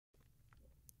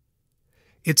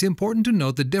It's important to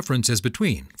note the differences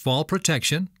between fall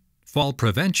protection, fall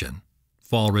prevention,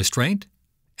 fall restraint,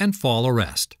 and fall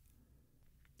arrest.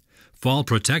 Fall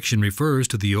protection refers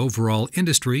to the overall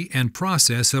industry and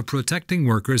process of protecting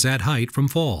workers at height from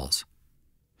falls.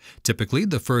 Typically,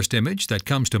 the first image that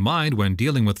comes to mind when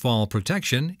dealing with fall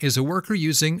protection is a worker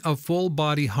using a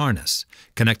full-body harness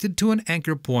connected to an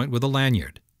anchor point with a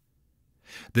lanyard.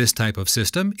 This type of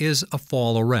system is a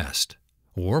fall arrest,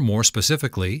 or more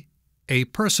specifically, a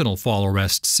personal fall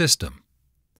arrest system.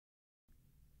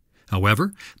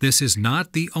 However, this is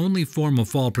not the only form of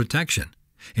fall protection.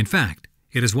 In fact,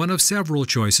 it is one of several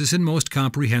choices in most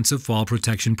comprehensive fall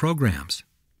protection programs.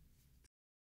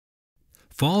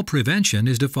 Fall prevention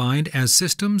is defined as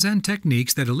systems and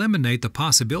techniques that eliminate the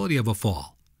possibility of a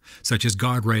fall, such as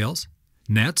guardrails,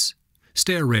 nets,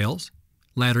 stair rails,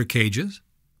 ladder cages,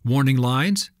 warning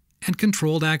lines, and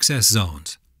controlled access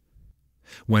zones.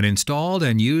 When installed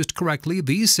and used correctly,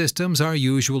 these systems are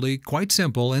usually quite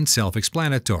simple and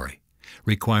self-explanatory,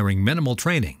 requiring minimal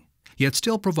training, yet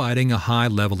still providing a high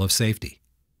level of safety.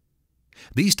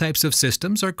 These types of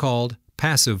systems are called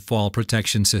passive fall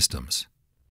protection systems.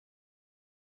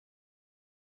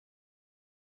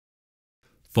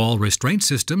 Fall restraint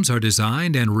systems are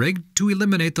designed and rigged to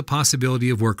eliminate the possibility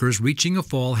of workers reaching a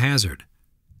fall hazard.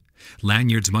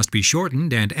 Lanyards must be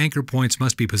shortened and anchor points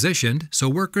must be positioned so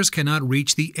workers cannot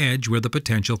reach the edge where the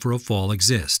potential for a fall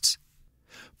exists.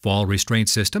 Fall restraint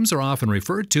systems are often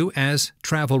referred to as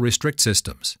travel restrict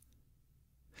systems.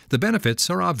 The benefits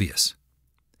are obvious.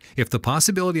 If the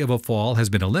possibility of a fall has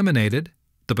been eliminated,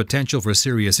 the potential for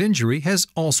serious injury has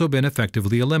also been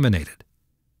effectively eliminated.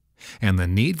 And the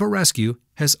need for rescue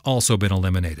has also been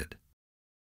eliminated.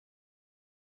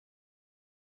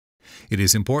 It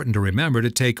is important to remember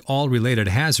to take all related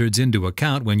hazards into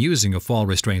account when using a fall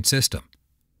restraint system.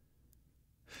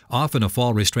 Often a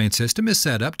fall restraint system is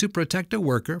set up to protect a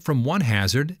worker from one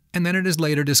hazard, and then it is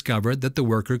later discovered that the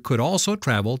worker could also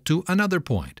travel to another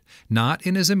point, not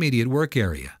in his immediate work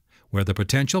area, where the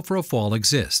potential for a fall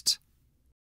exists.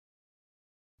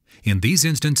 In these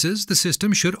instances, the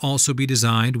system should also be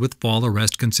designed with fall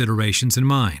arrest considerations in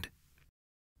mind.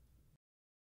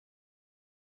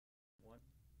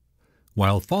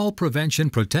 While fall prevention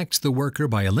protects the worker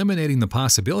by eliminating the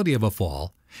possibility of a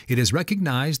fall, it is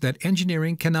recognized that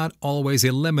engineering cannot always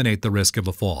eliminate the risk of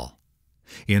a fall.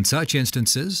 In such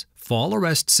instances, fall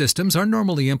arrest systems are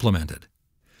normally implemented.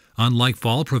 Unlike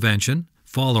fall prevention,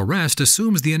 fall arrest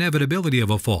assumes the inevitability of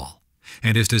a fall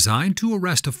and is designed to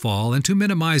arrest a fall and to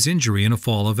minimize injury in a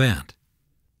fall event.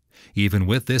 Even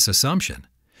with this assumption,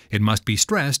 it must be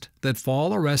stressed that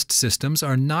fall arrest systems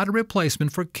are not a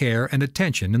replacement for care and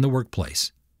attention in the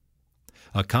workplace.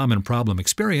 A common problem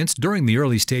experienced during the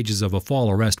early stages of a fall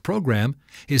arrest program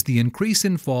is the increase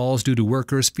in falls due to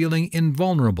workers feeling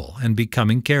invulnerable and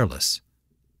becoming careless.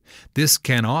 This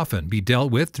can often be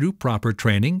dealt with through proper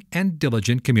training and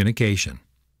diligent communication.